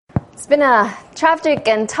It's been a tragic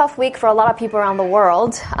and tough week for a lot of people around the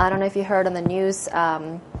world. I don't know if you heard on the news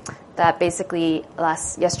that basically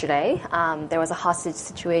yesterday there was a hostage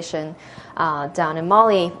situation down in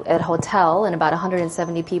Mali at a hotel, and about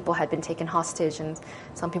 170 people had been taken hostage, and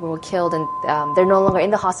some people were killed, and they're no longer in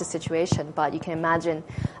the hostage situation. But you can imagine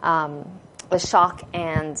the shock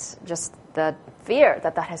and just the fear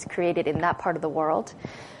that has created in that part of the world.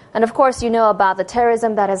 And of course, you know about the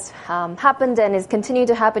terrorism that has happened and is continuing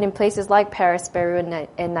to happen in places like Paris, Beirut,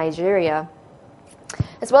 and Nigeria,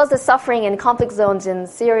 as well as the suffering in conflict zones in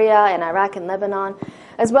Syria and Iraq and Lebanon,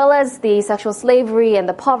 as well as the sexual slavery and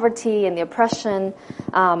the poverty and the oppression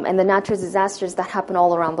and the natural disasters that happen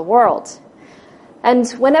all around the world. And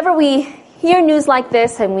whenever we hear news like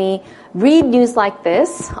this and we read news like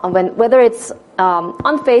this, whether it's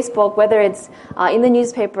on Facebook, whether it's in the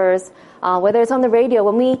newspapers, whether it's on the radio,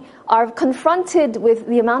 when we are confronted with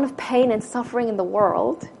the amount of pain and suffering in the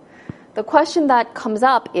world, the question that comes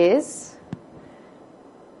up is,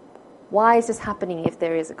 why is this happening if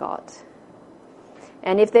there is a God?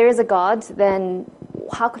 And if there is a God, then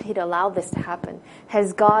how could He allow this to happen?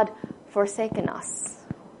 Has God forsaken us?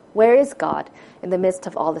 Where is God in the midst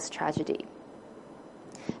of all this tragedy?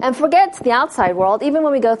 And forget the outside world, even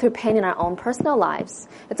when we go through pain in our own personal lives,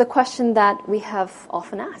 it's a question that we have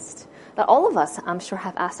often asked. That all of us, I'm sure,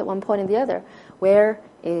 have asked at one point or the other. Where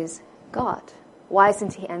is God? Why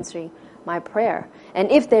isn't He answering my prayer?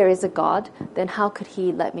 And if there is a God, then how could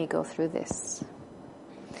He let me go through this?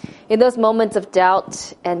 In those moments of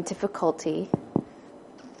doubt and difficulty,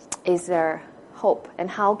 is there hope? And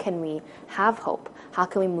how can we have hope? How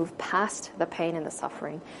can we move past the pain and the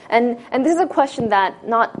suffering? And this is a question that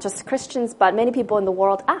not just Christians, but many people in the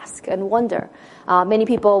world ask and wonder. Many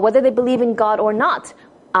people, whether they believe in God or not,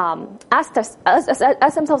 ask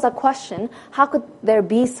themselves that question: how could there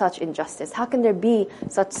be such injustice? How can there be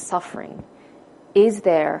such suffering? Is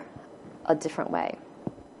there a different way?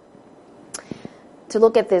 To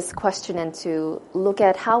look at this question and to look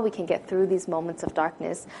at how we can get through these moments of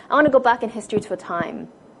darkness, I want to go back in history to a time.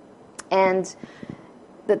 And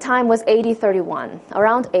the time was AD 31,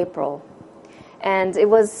 around April. And it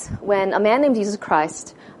was when a man named Jesus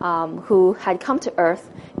Christ, who had come to earth,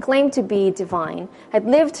 claimed to be divine, had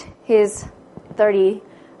lived his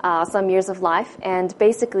 30-some years of life, and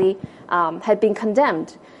basically had been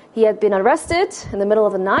condemned. He had been arrested in the middle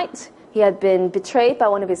of the night. He had been betrayed by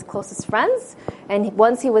one of his closest friends. And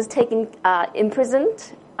once he was taken,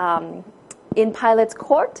 imprisoned in Pilate's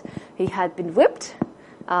court, he had been whipped,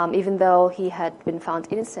 even though he had been found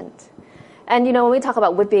innocent. And, you know, when we talk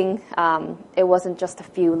about whipping, it wasn't just a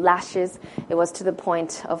few lashes. It was to the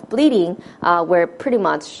point of bleeding, where pretty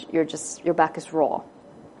much your back is raw.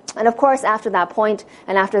 And of course, after that point,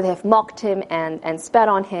 and after they have mocked him and spat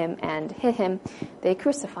on him and hit him, they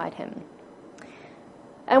crucified him.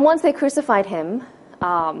 And once they crucified him,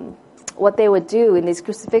 what they would do in these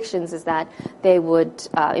crucifixions is that they would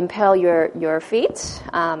impale your feet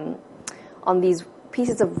on these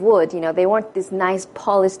pieces of wood. You know, they weren't these nice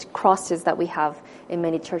polished crosses that we have in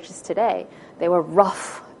many churches today. They were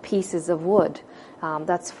rough pieces of wood.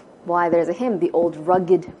 That's why there's a hymn, the old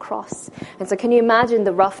rugged cross. And so can you imagine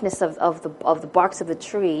the roughness of the barks of the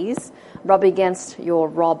trees rubbing against your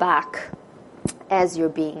raw back as you're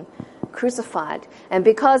being crucified? And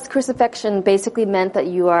because crucifixion basically meant that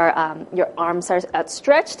you are your arms are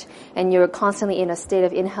outstretched and you're constantly in a state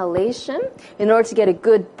of inhalation, in order to get a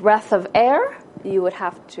good breath of air, you would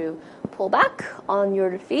have to pull back on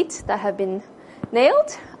your feet that have been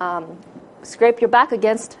nailed, scrape your back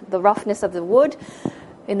against the roughness of the wood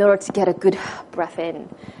in order to get a good breath in.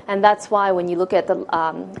 And that's why when you look at the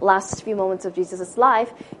last few moments of Jesus'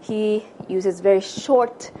 life, he uses very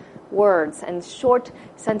short words and short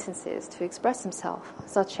sentences to express himself,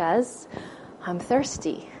 such as, "I'm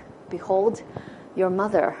thirsty. Behold your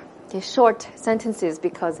mother." His short sentences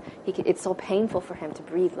because it's so painful for him to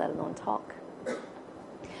breathe, let alone talk.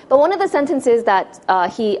 But one of the sentences that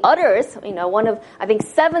he utters, you know, one of, I think,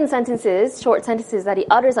 7 sentences, short sentences that he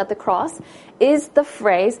utters at the cross, is the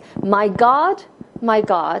phrase, my God,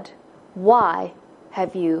 why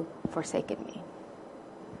have you forsaken me?"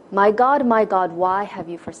 My God, why have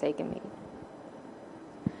you forsaken me?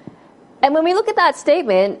 And when we look at that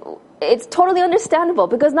statement, it's totally understandable,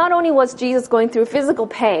 because not only was Jesus going through physical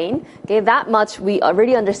pain, okay, that much we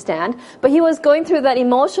already understand, but he was going through that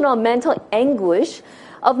emotional, mental anguish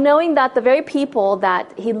of knowing that the very people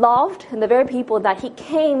that he loved and the very people that he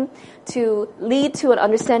came to lead to an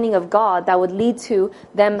understanding of God that would lead to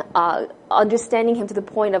them understanding him to the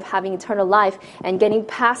point of having eternal life and getting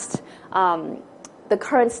past the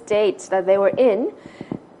current state that they were in,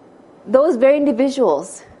 those very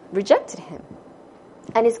individuals rejected him.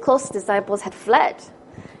 And his closest disciples had fled,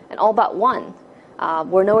 and all but one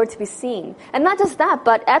were nowhere to be seen. And not just that,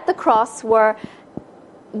 but at the cross were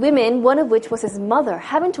women, one of which was his mother,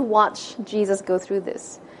 having to watch Jesus go through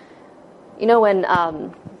this. You know, when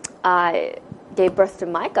I gave birth to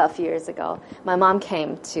Micah a few years ago, my mom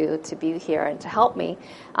came to be here and to help me.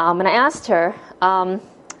 And I asked her, are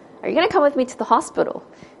you going to come with me to the hospital?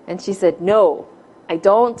 And she said, no,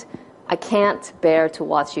 I can't bear to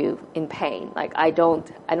watch you in pain. Like, I don't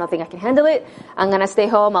think I can handle it. I'm going to stay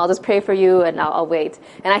home. I'll just pray for you and I'll wait.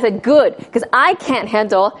 And I said, good, because I can't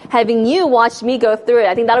handle having you watch me go through it.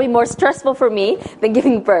 I think that'll be more stressful for me than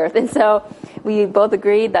giving birth. And so we both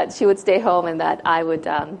agreed that she would stay home and that I would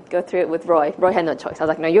go through it with Roy. Roy had no choice. I was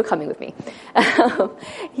like, no, you're coming with me.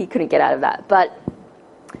 He couldn't get out of that. But,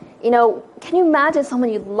 you know, can you imagine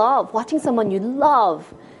watching someone you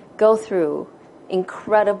love go through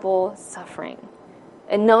incredible suffering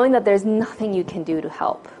and knowing that there's nothing you can do to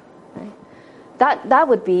help? Right? That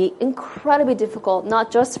would be incredibly difficult,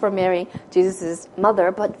 not just for Mary, Jesus'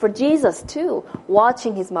 mother, but for Jesus too,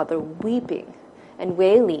 watching his mother weeping and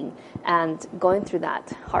wailing and going through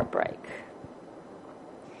that heartbreak.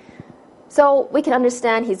 So we can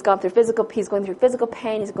understand he's going through physical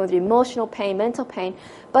pain, he's going through emotional pain, mental pain,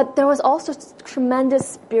 but there was also tremendous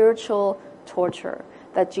spiritual torture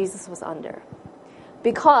that Jesus was under.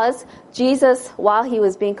 Because Jesus, while he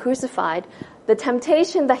was being crucified, the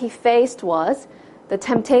temptation that he faced was the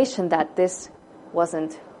temptation that this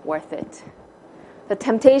wasn't worth it. The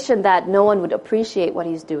temptation that no one would appreciate what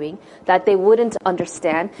he's doing, that they wouldn't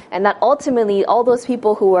understand, and that ultimately all those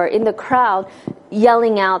people who were in the crowd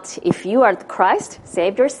yelling out, if you are the Christ,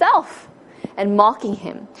 save yourself, and mocking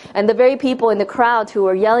him. And the very people in the crowd who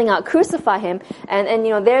were yelling out, crucify him, and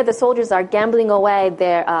you know, there the soldiers are gambling away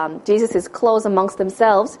their Jesus' clothes amongst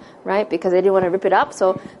themselves, right? Because they didn't want to rip it up,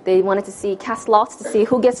 so they wanted to cast lots to see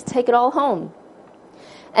who gets to take it all home.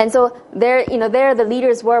 And so there the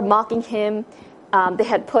leaders were mocking him. They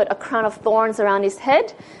had put a crown of thorns around his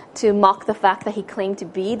head to mock the fact that he claimed to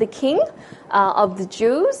be the king of the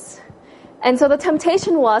Jews. And so the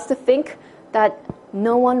temptation was to think that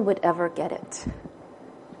no one would ever get it.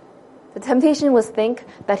 The temptation was to think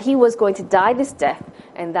that he was going to die this death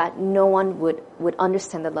and that no one would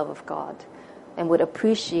understand the love of God and would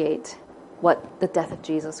appreciate what the death of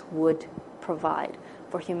Jesus would provide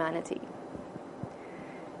for humanity.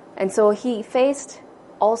 And so he faced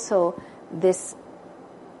also this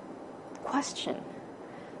question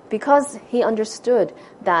because he understood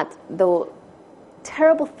that the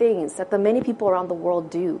terrible things that the many people around the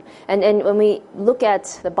world do. And when we look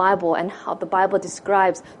at the Bible and how the Bible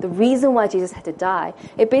describes the reason why Jesus had to die,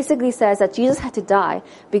 it basically says that Jesus had to die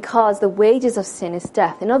because the wages of sin is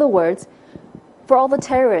death. In other words, for all the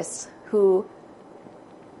terrorists who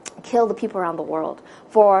kill the people around the world,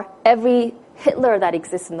 for every Hitler that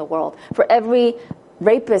exists in the world, for every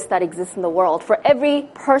rapist that exists in the world, for every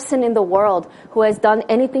person in the world who has done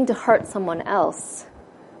anything to hurt someone else,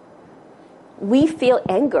 we feel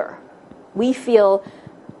anger. We feel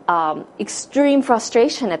extreme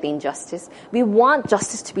frustration at the injustice. We want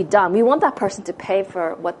justice to be done. We want that person to pay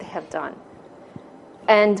for what they have done.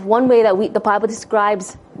 And one way that the Bible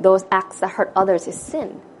describes those acts that hurt others is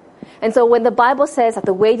sin. And so when the Bible says that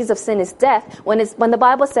the wages of sin is death, when the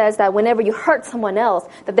Bible says that whenever you hurt someone else,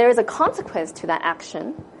 that there is a consequence to that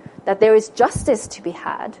action, that there is justice to be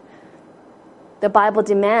had, the Bible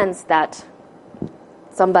demands that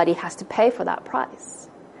somebody has to pay for that price.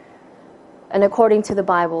 And according to the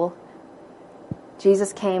Bible,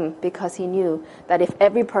 Jesus came because he knew that if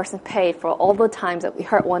every person paid for all the times that we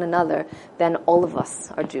hurt one another, then all of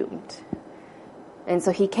us are doomed. And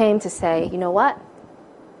so he came to say, you know what?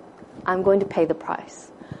 I'm going to pay the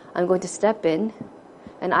price. I'm going to step in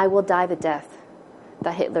and I will die the death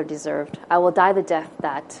that Hitler deserved. I will die the death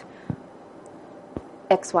that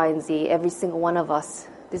X, Y, and Z, every single one of us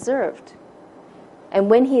deserved. And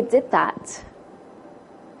when he did that,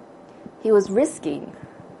 he was risking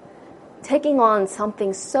taking on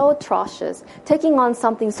something so atrocious, taking on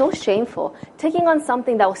something so shameful, taking on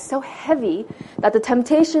something that was so heavy that the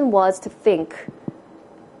temptation was to think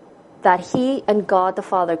that he and God the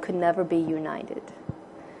Father could never be united.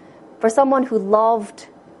 For someone who loved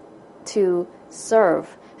to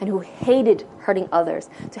serve and who hated hurting others,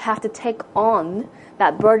 to have to take on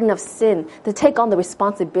that burden of sin, to take on the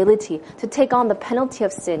responsibility, to take on the penalty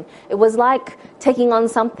of sin, it was like taking on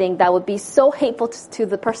something that would be so hateful to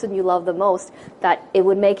the person you love the most that it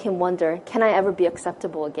would make him wonder, can I ever be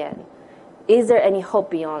acceptable again? Is there any hope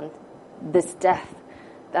beyond this death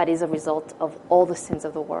that is a result of all the sins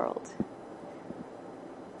of the world?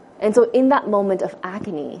 And so in that moment of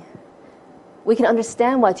agony, we can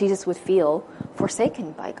understand why Jesus would feel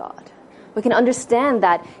forsaken by God. We can understand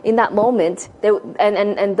that in that moment,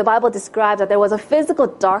 and the Bible describes that there was a physical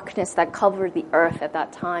darkness that covered the earth at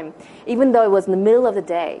that time, even though it was in the middle of the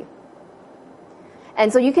day.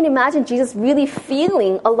 And so you can imagine Jesus really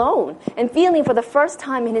feeling alone and feeling for the first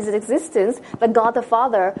time in his existence that God the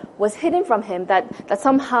Father was hidden from him, that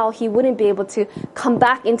somehow he wouldn't be able to come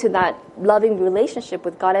back into that loving relationship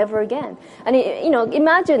with God ever again. And,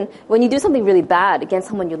 imagine when you do something really bad against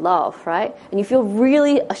someone you love, right? And you feel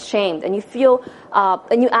really ashamed and you feel,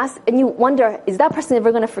 and you ask, and you wonder, is that person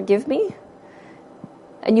ever going to forgive me?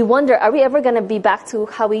 And you wonder, are we ever going to be back to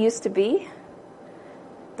how we used to be?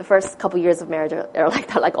 The first couple years of marriage are like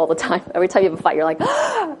that, like all the time. Every time you have a fight, you're like,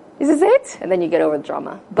 is this it? And then you get over the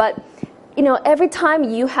drama. But, every time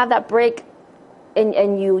you have that break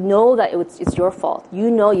and you know that it's your fault, you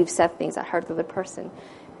know you've said things that hurt the other person,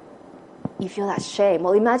 you feel that shame.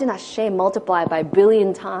 Well, imagine that shame multiplied by 1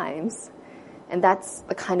 billion times. And that's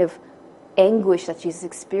the kind of anguish that Jesus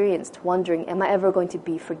experienced, wondering, am I ever going to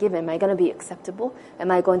be forgiven? Am I going to be acceptable? Am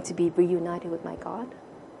I going to be reunited with my God?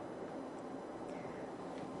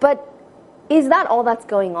 But is that all that's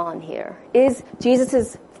going on here? Is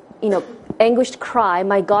Jesus' anguished cry,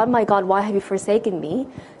 my God, why have you forsaken me,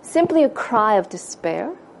 simply a cry of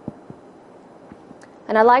despair?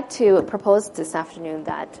 And I'd like to propose this afternoon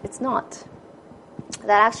that it's not.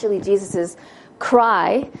 That actually Jesus'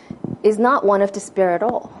 cry is not one of despair at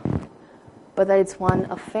all, but that it's one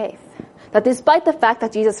of faith. That despite the fact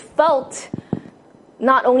that Jesus felt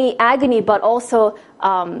not only agony, but also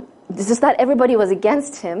it's just that everybody was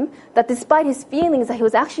against him, that despite his feelings, that he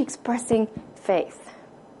was actually expressing faith.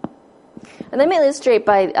 And let me illustrate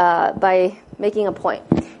by making a point.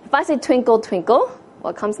 If I say twinkle, twinkle,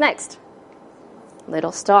 what comes next?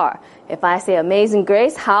 Little star. If I say amazing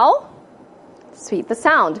grace, how sweet the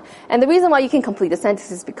sound. And the reason why you can complete the sentence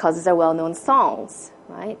is because these are well-known songs,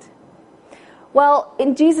 right? Well,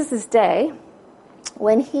 in Jesus' day,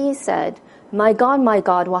 when he said, my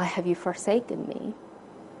God, why have you forsaken me?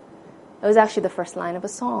 It was actually the first line of a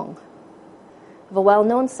song, of a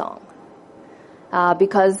well-known song,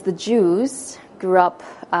 because the Jews grew up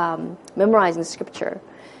memorizing Scripture,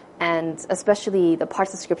 and especially the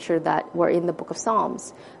parts of Scripture that were in the book of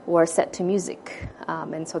Psalms were set to music,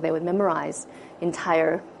 and so they would memorize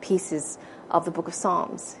entire pieces of the book of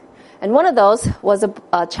Psalms. And one of those was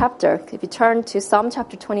a chapter. If you turn to Psalm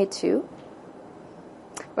chapter 22,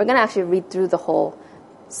 we're going to actually read through the whole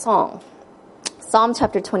song. Psalm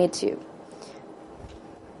chapter 22.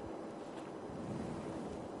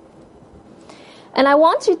 And I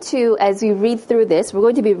want you to, as we read through this, I'm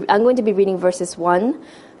going to be reading verses 1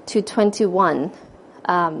 to 21.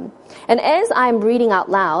 And as I'm reading out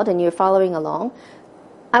loud and you're following along,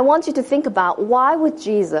 I want you to think about, why would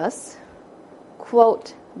Jesus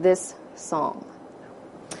quote this song?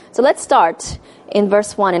 So let's start in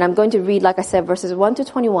verse 1, and I'm going to read, like I said, verses 1 to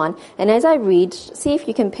 21. And as I read, see if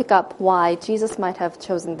you can pick up why Jesus might have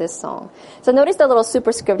chosen this song. So notice the little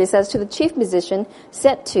superscript. It says, to the chief musician,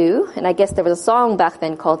 set to, and I guess there was a song back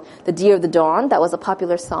then called The Deer of the Dawn. That was a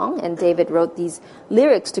popular song, and David wrote these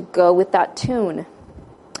lyrics to go with that tune.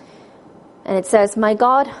 And it says, my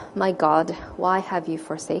God, why have you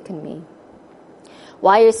forsaken me?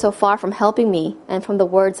 Why are you so far from helping me and from the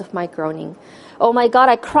words of my groaning? Oh my God,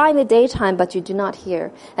 I cry in the daytime, but you do not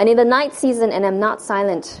hear, and in the night season, and am not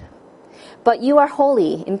silent. But you are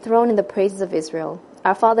holy, enthroned in the praises of Israel.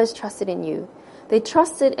 Our fathers trusted in you. They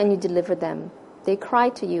trusted, and you delivered them. They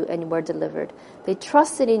cried to you, and were delivered. They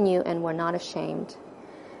trusted in you, and were not ashamed.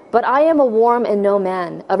 But I am a worm and no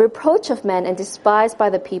man, a reproach of men, and despised by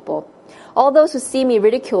the people. All those who see me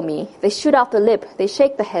ridicule me. They shoot out the lip. They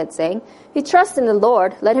shake the head, saying, he trusts in the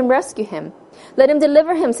Lord. Let him rescue him. Let him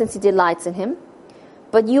deliver him, since he delights in him.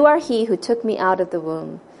 But you are he who took me out of the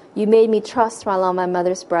womb. You made me trust while on my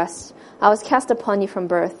mother's breast. I was cast upon you from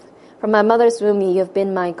birth. From my mother's womb you have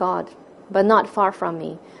been my God, but not far from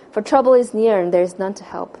me. For trouble is near, and there is none to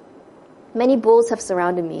help. Many bulls have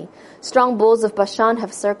surrounded me. Strong bulls of Bashan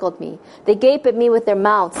have circled me. They gape at me with their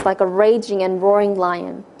mouths like a raging and roaring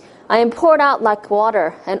lion. I am poured out like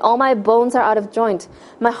water, and all my bones are out of joint.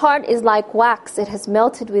 My heart is like wax, it has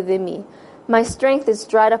melted within me. My strength is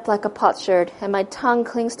dried up like a potsherd, and my tongue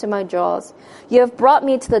clings to my jaws. You have brought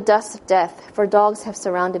me to the dust of death, for dogs have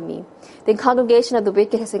surrounded me. The congregation of the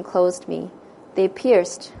wicked has enclosed me. They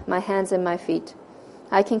pierced my hands and my feet.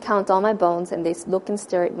 I can count all my bones, and they look and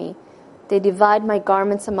stare at me. They divide my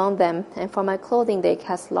garments among them, and for my clothing they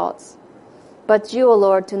cast lots. But you, O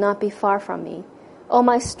Lord, do not be far from me. O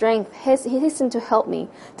my strength, hasten to help me.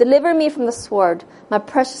 Deliver me from the sword, my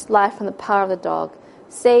precious life from the power of the dog.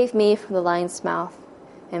 Save me from the lion's mouth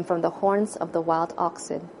and from the horns of the wild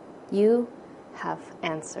oxen. You have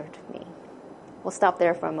answered me. We'll stop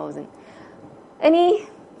there for a moment. Any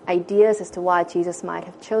ideas as to why Jesus might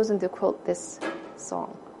have chosen to quote this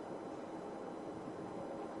song?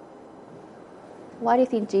 Why do you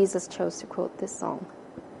think Jesus chose to quote this song?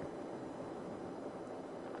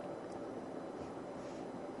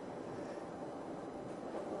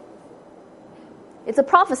 It's a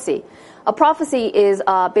prophecy. A prophecy is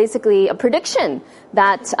basically a prediction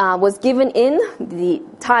that was given in the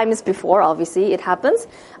times before, obviously, it happens.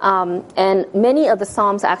 And many of the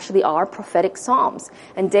Psalms actually are prophetic Psalms.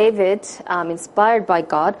 And David, inspired by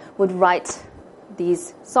God, would write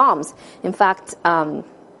these Psalms. In fact,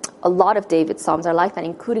 a lot of David's Psalms are like that,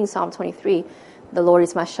 including Psalm 23. The Lord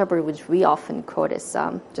is my shepherd, which we often quote as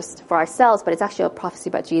just for ourselves, but it's actually a prophecy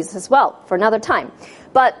about Jesus as well, for another time.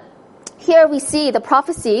 But here we see the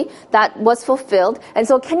prophecy that was fulfilled. And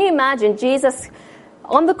so can you imagine Jesus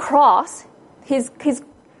on the cross, his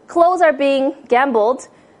clothes are being gambled,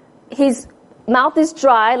 his mouth is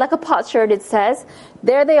dry like a potsherd, it says.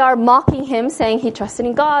 There they are mocking him, saying he trusted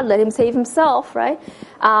in God, let him save himself, right?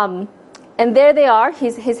 And there they are,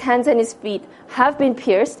 his hands and his feet have been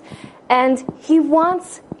pierced. And he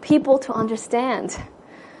wants people to understand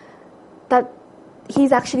that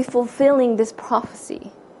he's actually fulfilling this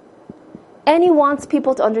prophecy. And he wants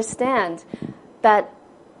people to understand that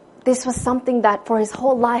this was something that for his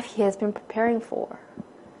whole life he has been preparing for.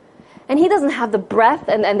 And he doesn't have the breath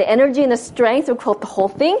and the energy and the strength to quote the whole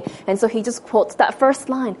thing. And so he just quotes that first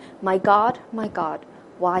line, my God,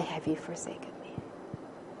 why have you forsaken me?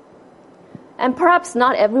 And perhaps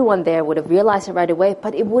not everyone there would have realized it right away,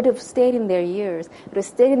 but it would have stayed in their ears. It would have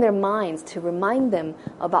stayed in their minds to remind them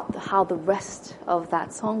about how the rest of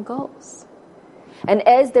that song goes. And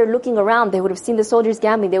as they're looking around, they would have seen the soldiers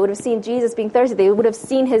gambling. They would have seen Jesus being thirsty. They would have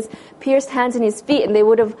seen his pierced hands and his feet. And they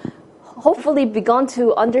would have hopefully begun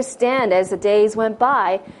to understand as the days went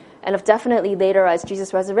by, and have definitely later as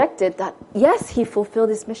Jesus resurrected, that yes, he fulfilled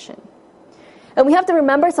his mission. And we have to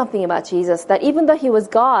remember something about Jesus, that even though he was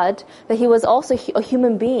God, that he was also a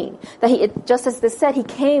human being. That he, just as this said, he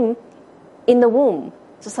came in the womb,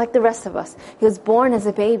 just like the rest of us. He was born as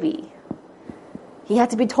a baby. He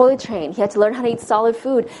had to be totally trained. He had to learn how to eat solid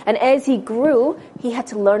food. And as he grew, he had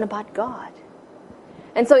to learn about God.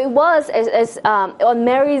 And so it was as on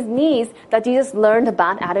Mary's knees that Jesus learned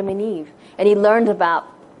about Adam and Eve. And he learned about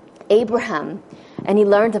Abraham. And he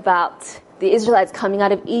learned about the Israelites coming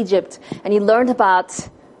out of Egypt. And he learned about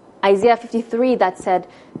Isaiah 53 that said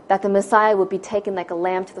that the Messiah would be taken like a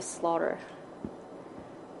lamb to the slaughter.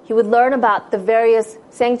 He would learn about the various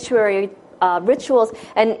sanctuary rituals.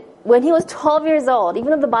 And when he was 12 years old,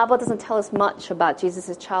 even though the Bible doesn't tell us much about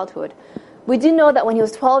Jesus' childhood, we do know that when he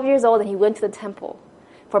was 12 years old and he went to the temple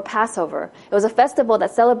for Passover, it was a festival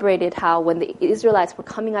that celebrated how when the Israelites were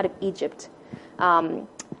coming out of Egypt, God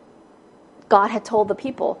had told the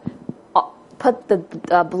people, put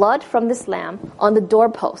the blood from this lamb on the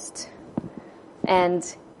doorpost. And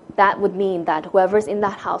that would mean that whoever's in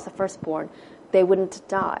that house, the firstborn, they wouldn't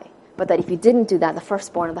die. But that if you didn't do that, the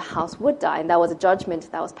firstborn of the house would die. And that was a judgment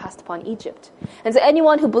that was passed upon Egypt. And so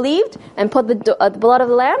anyone who believed and put the blood of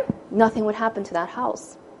the lamb, nothing would happen to that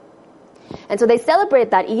house. And so they celebrate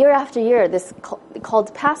that year after year, this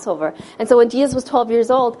called Passover. And so when Jesus was 12 years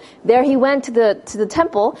old, there he went to the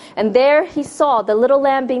temple, and there he saw the little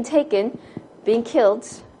lamb being taken, being killed,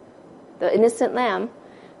 the innocent lamb,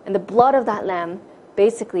 and the blood of that lamb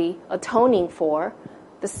basically atoning for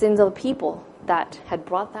the sins of the people that had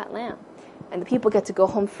brought that lamb. And the people get to go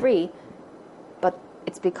home free, but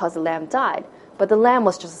it's because the lamb died. But the lamb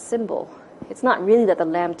was just a symbol. It's not really that the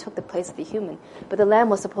lamb took the place of the human, but the lamb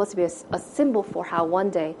was supposed to be a symbol for how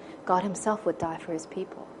one day God himself would die for his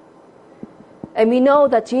people. And we know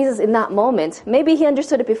that Jesus in that moment, maybe he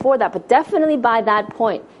understood it before that, but definitely by that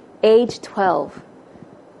point, age 12,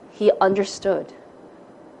 he understood,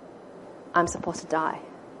 I'm supposed to die.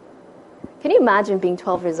 Can you imagine being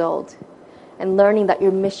 12 years old and learning that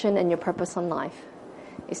your mission and your purpose in life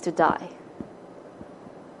is to die?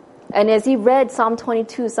 And as he read Psalm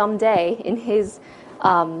 22 someday in his,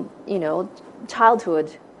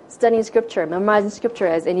 childhood, studying scripture, memorizing scripture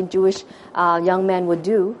as any Jewish young man would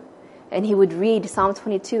do, and he would read Psalm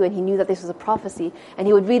 22, and he knew that this was a prophecy, and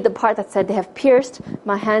he would read the part that said, they have pierced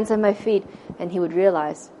my hands and my feet, and he would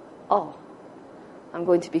realize, oh, I'm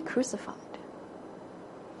going to be crucified.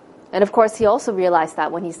 And of course, he also realized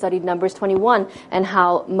that when he studied Numbers 21 and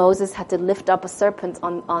how Moses had to lift up a serpent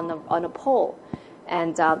on a pole.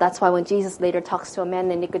 And that's why when Jesus later talks to a man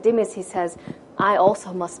named Nicodemus, he says, I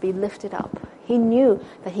also must be lifted up. He knew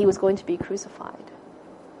that he was going to be crucified.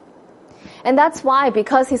 And that's why,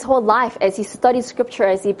 because his whole life, as he studied scripture,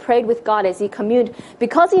 as he prayed with God, as he communed,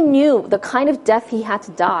 because he knew the kind of death he had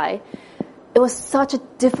to die, it was such a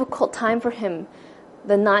difficult time for him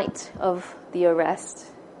the night of the arrest.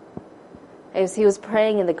 As he was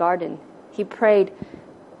praying in the garden, he prayed,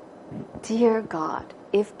 Dear God,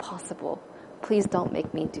 if possible, please don't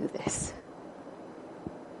make me do this.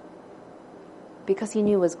 Because he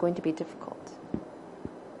knew it was going to be difficult.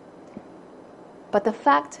 But the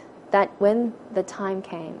fact that when the time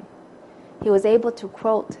came, he was able to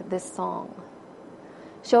quote this song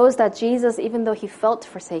shows that Jesus, even though he felt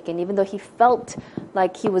forsaken, even though he felt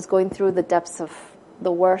like he was going through the depths of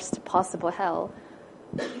the worst possible hell,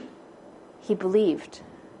 he believed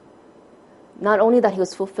not only that he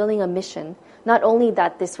was fulfilling a mission, not only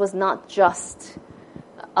that this was not just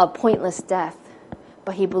a pointless death,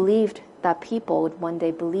 but he believed that people would one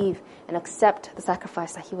day believe and accept the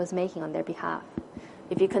sacrifice that he was making on their behalf.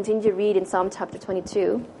 If you continue to read in Psalm chapter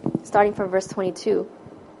 22, starting from verse 22,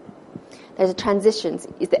 there's a transition.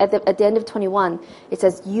 At the end of 21, it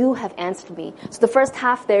says, You have answered me. So the first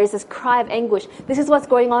half there is this cry of anguish. This is what's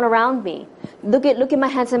going on around me. Look at my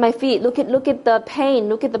hands and my feet. Look at the pain.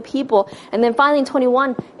 Look at the people. And then finally in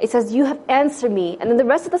 21, it says, You have answered me. And then the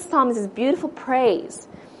rest of the psalm is this beautiful praise.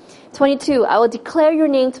 22, I will declare your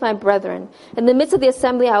name to my brethren. In the midst of the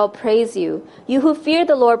assembly, I will praise you. You who fear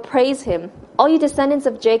the Lord, praise him. All you descendants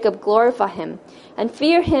of Jacob, glorify him. And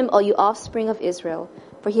fear him, all you offspring of Israel.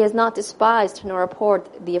 For he has not despised nor abhorred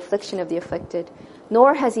the affliction of the afflicted,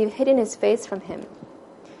 nor has he hidden his face from him.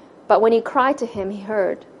 But when he cried to him, he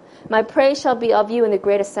heard. My praise shall be of you in the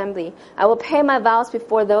great assembly. I will pay my vows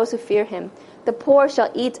before those who fear him. The poor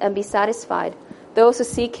shall eat and be satisfied. Those who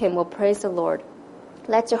seek him will praise the Lord.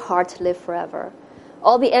 Let your heart live forever.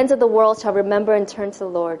 All the ends of the world shall remember and turn to the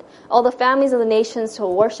Lord. All the families of the nations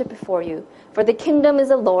shall worship before you. For the kingdom is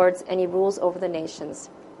the Lord's, and he rules over the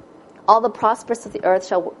nations. All the prosperous of the earth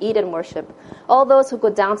shall eat and worship. All those who go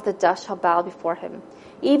down to the dust shall bow before him.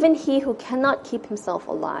 Even he who cannot keep himself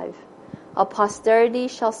alive. All posterity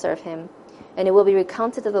shall serve him, and it will be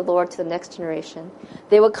recounted of the Lord to the next generation.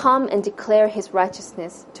 They will come and declare his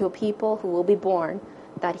righteousness to a people who will be born,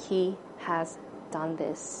 that he has done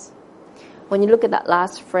this. When you look at that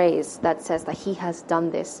last phrase that says that he has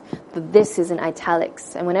done this, the this is in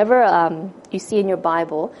italics. And whenever you see in your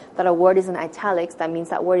Bible that a word is in italics, that means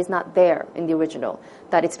that word is not there in the original.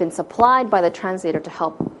 That it's been supplied by the translator to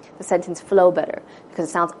help the sentence flow better. Because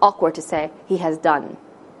it sounds awkward to say, he has done.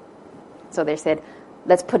 So they said,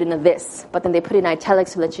 let's put in a this. But then they put in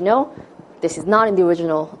italics to let you know, this is not in the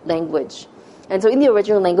original language. And so in the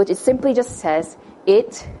original language, it simply just says,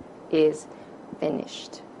 it is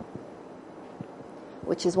finished.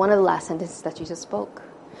 Which is one of the last sentences that Jesus spoke.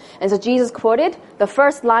 And so Jesus quoted the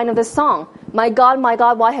first line of this song, my God,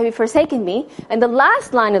 why have you forsaken me? And the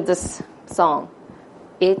last line of this song,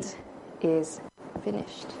 it is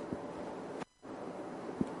finished.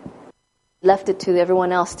 Left it to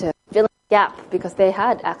everyone else to fill in the gap because they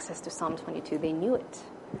had access to Psalm 22. They knew it.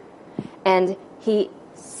 And he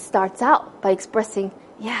starts out by expressing,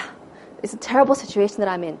 yeah, it's a terrible situation that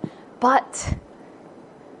I'm in, but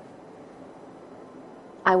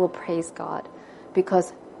I will praise God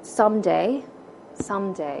because someday,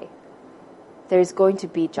 there is going to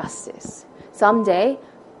be justice. Someday,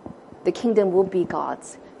 the kingdom will be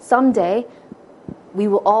God's. Someday, we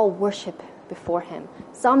will all worship before him.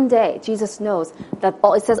 Someday, Jesus knows that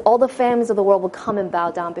it says all the families of the world will come and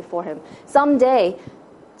bow down before him. Someday,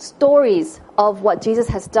 stories of what Jesus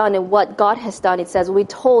has done and what God has done, it says, will be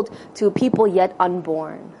told to people yet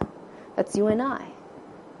unborn. That's you and I.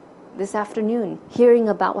 This afternoon, hearing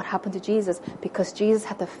about what happened to Jesus because Jesus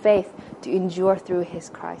had the faith to endure through his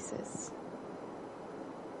crisis.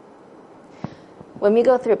 When we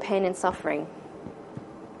go through pain and suffering,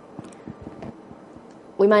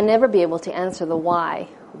 we might never be able to answer the why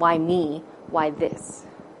me, why this.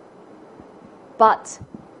 But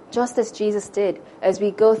just as Jesus did, as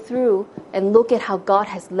we go through and look at how God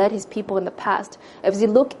has led his people in the past, as we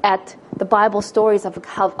look at the Bible stories of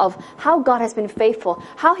how God has been faithful,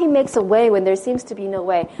 how he makes a way when there seems to be no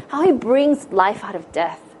way, how he brings life out of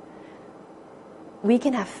death, we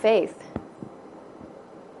can have faith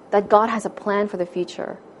that God has a plan for the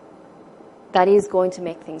future that is going to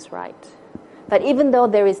make things right. That even though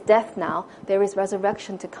there is death now, there is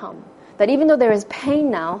resurrection to come. That even though there is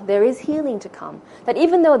pain now, there is healing to come. That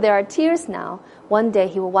even though there are tears now, one day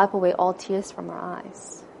he will wipe away all tears from our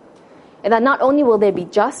eyes. And that not only will there be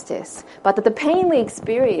justice, but that the pain we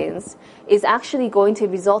experience is actually going to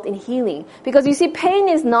result in healing. Because you see, pain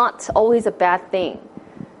is not always a bad thing.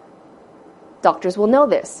 Doctors will know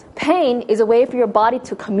this. Pain is a way for your body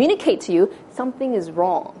to communicate to you something is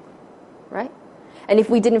wrong, right? And if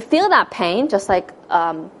we didn't feel that pain, just like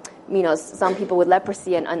some people with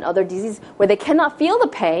leprosy and other diseases where they cannot feel the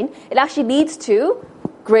pain, it actually leads to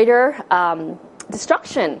greater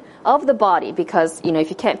destruction of the body, because if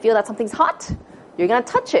you can't feel that something's hot, you're going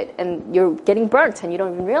to touch it and you're getting burnt and you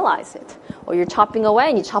don't even realize it. Or you're chopping away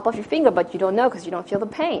and you chop off your finger but you don't know because you don't feel the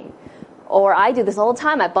pain. Or I do this all the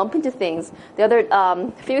time. I bump into things.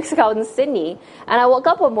 A few weeks ago I was in Sydney and I woke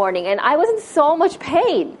up one morning and I was in so much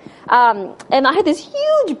pain. And I had this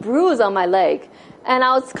huge bruise on my leg. And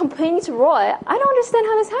I was complaining to Roy, I don't understand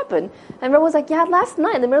how this happened. And Roy was like, yeah, last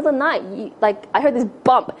night, in the middle of the night, I heard this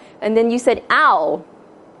bump. And then you said, ow.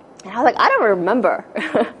 And I was like, I don't remember.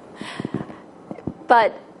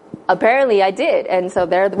 But apparently I did. And so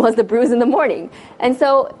there was the bruise in the morning. And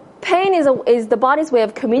so pain is the body's way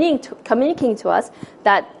of communicating to us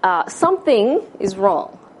that something is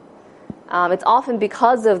wrong. It's often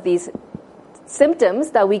because of these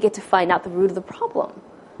symptoms that we get to find out the root of the problem.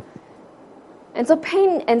 And so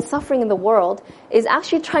pain and suffering in the world is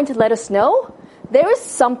actually trying to let us know there is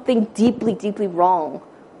something deeply, deeply wrong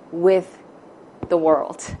with the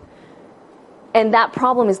world. And that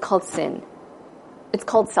problem is called sin. It's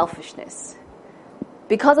called selfishness.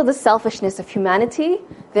 Because of the selfishness of humanity,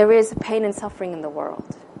 there is pain and suffering in the world.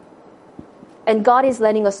 And God is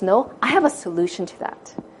letting us know, I have a solution to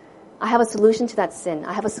that. I have a solution to that sin.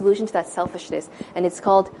 I have a solution to that selfishness. And it's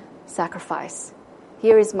called sacrifice.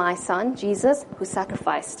 Here is my son, Jesus, who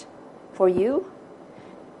sacrificed for you.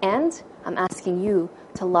 And I'm asking you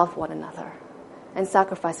to love one another and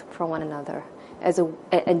sacrifice for one another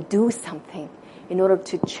and do something in order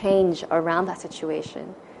to change around that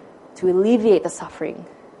situation, to alleviate the suffering.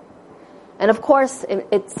 And of course,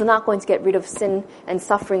 it's not going to get rid of sin and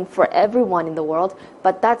suffering for everyone in the world,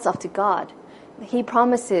 but that's up to God. He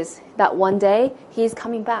promises that one day He is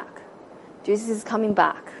coming back. Jesus is coming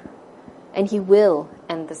back. And He will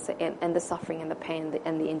end the suffering and the pain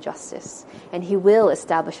and the injustice. And He will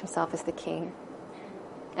establish Himself as the King.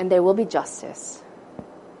 And there will be justice.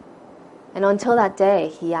 And until that day,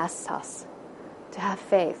 He asks us to have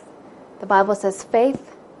faith. The Bible says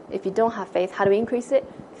faith, if you don't have faith, how do we increase it?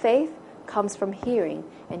 Faith comes from hearing,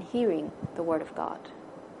 and hearing the Word of God.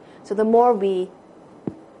 So the more we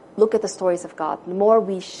look at the stories of God, the more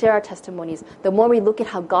we share our testimonies, the more we look at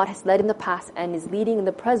how God has led in the past and is leading in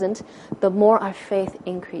the present, the more our faith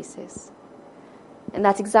increases. And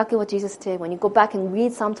that's exactly what Jesus did. When you go back and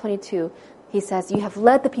read Psalm 22, He says, you have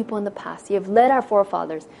led the people in the past. You have led our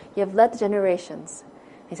forefathers. You have led the generations.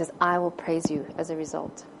 He says, I will praise you as a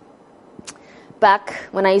result. Back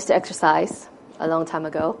when I used to exercise a long time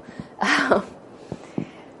ago,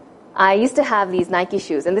 I used to have these Nike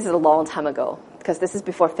shoes, and this is a long time ago, because this is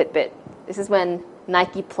before Fitbit. This is when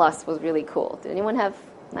Nike Plus was really cool. Did anyone have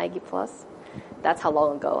Nike Plus? That's how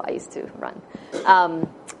long ago I used to run.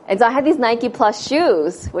 And so I had these Nike Plus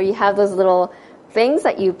shoes where you have those little things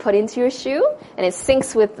that you put into your shoe, and it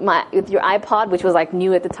syncs with your iPod, which was like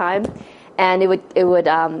new at the time. And it would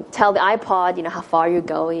tell the iPod, how far you're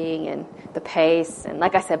going and the pace. And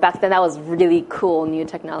like I said, back then that was really cool, new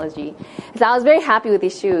technology. So I was very happy with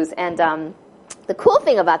these shoes. And the cool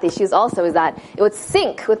thing about these shoes also is that it would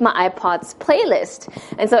sync with my iPod's playlist.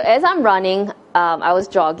 And so as I'm running, I was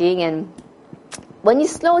jogging, and when you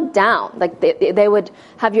slow down, like they would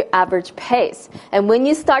have your average pace. And when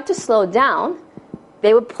you start to slow down,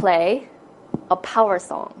 they would play a power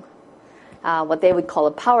song. What they would call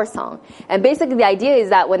a power song. And basically the idea is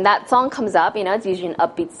that when that song comes up, it's usually an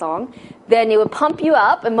upbeat song, then it would pump you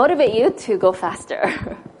up and motivate you to go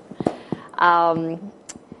faster.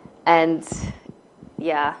 And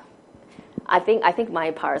yeah, I think my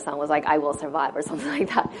power song was like, I Will Survive or something like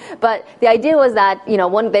that. But the idea was that,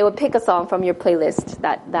 they would pick a song from your playlist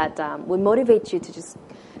that would motivate you to just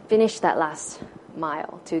finish that last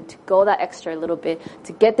mile, to go that extra little bit,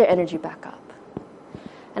 to get their energy back up.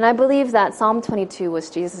 And I believe that Psalm 22 was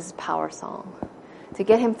Jesus' power song to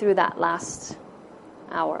get him through that last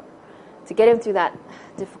hour, to get him through that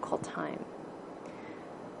difficult time.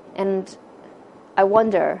 And I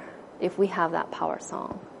wonder if we have that power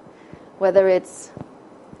song, whether it's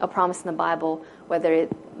a promise in the Bible, whether it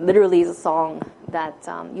literally is a song that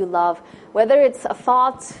you love, whether it's a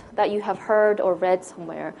thought that you have heard or read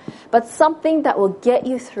somewhere, but something that will get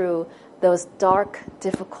you through those dark,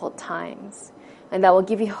 difficult times. And that will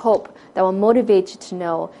give you hope, that will motivate you to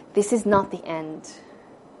know this is not the end.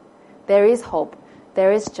 There is hope.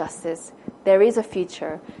 there is justice, there is a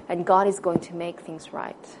future, and God is going to make things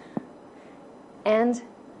right. And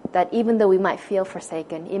that even though we might feel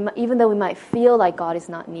forsaken, even though we might feel like God is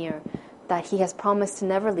not near, that He has promised to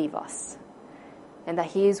never leave us, and that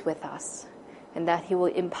He is with us, and that He will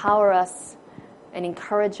empower us and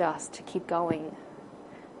encourage us to keep going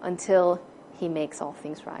until He makes all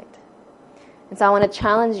things right. And so I want to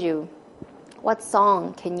challenge you, what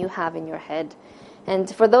song can you have in your head?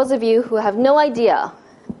 And for those of you who have no idea,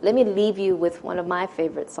 let me leave you with one of my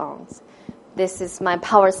favorite songs. This is my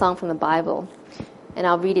power song from the Bible, and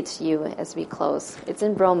I'll read it to you as we close. It's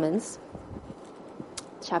in Romans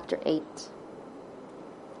chapter 8.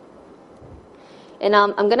 And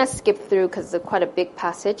I'm going to skip through because it's quite a big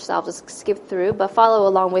passage, so I'll just skip through, but follow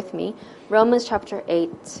along with me. Romans chapter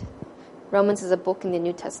 8. Romans is a book in the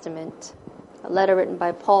New Testament, a letter written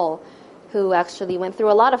by Paul, who actually went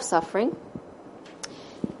through a lot of suffering.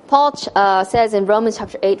 Paul says in Romans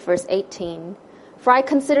chapter 8, verse 18, "For I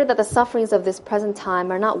consider that the sufferings of this present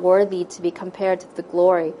time are not worthy to be compared to the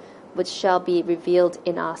glory which shall be revealed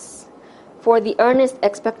in us. For the earnest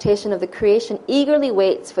expectation of the creation eagerly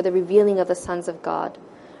waits for the revealing of the sons of God.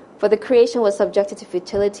 For the creation was subjected to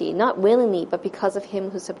futility, not willingly, but because of him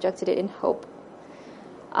who subjected it in hope."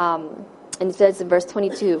 And it says in verse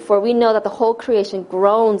 22, "For we know that the whole creation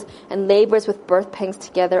groans and labors with birth pangs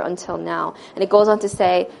together until now." And it goes on to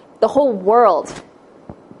say, the whole world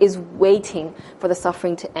is waiting for the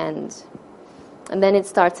suffering to end. And then it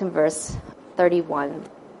starts in verse 31.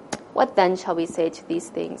 "What then shall we say to these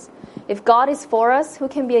things? If God is for us, who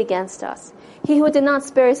can be against us? He who did not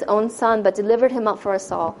spare his own son, but delivered him up for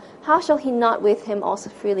us all, how shall he not with him also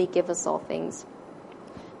freely give us all things?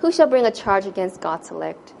 Who shall bring a charge against God's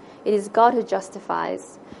elect? It is God who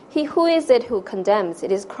justifies. Who is it who condemns?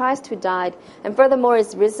 It is Christ who died, and furthermore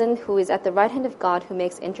is risen, who is at the right hand of God, who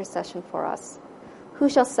makes intercession for us. Who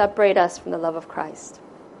shall separate us from the love of Christ?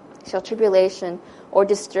 Shall tribulation, or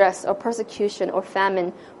distress, or persecution, or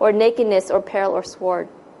famine, or nakedness, or peril, or sword?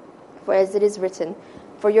 For as it is written,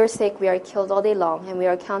 for your sake we are killed all day long, and we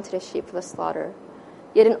are counted as sheep for the slaughter.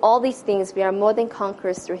 Yet in all these things we are more than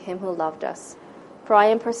conquerors through him who loved us. For I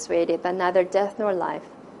am persuaded that neither death nor life,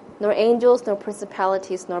 nor angels, nor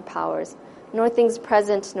principalities, nor powers, nor things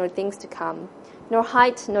present, nor things to come, nor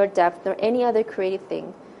height, nor depth, nor any other created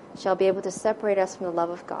thing shall be able to separate us from the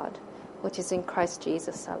love of God, which is in Christ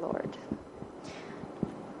Jesus our Lord."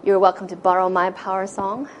 You're welcome to borrow my power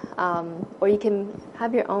song, or you can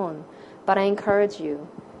have your own. But I encourage you,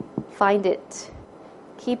 find it,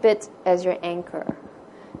 keep it as your anchor.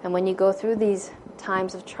 And when you go through these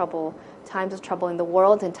times of trouble in the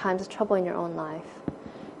world and times of trouble in your own life,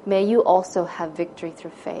 may you also have victory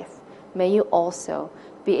through faith. May you also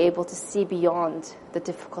be able to see beyond the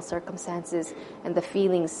difficult circumstances and the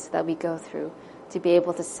feelings that we go through, to be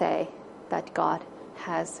able to say that God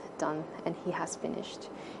has done and he has finished.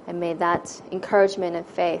 And may that encouragement and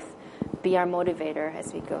faith be our motivator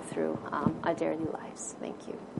as we go through our daily lives. Thank you.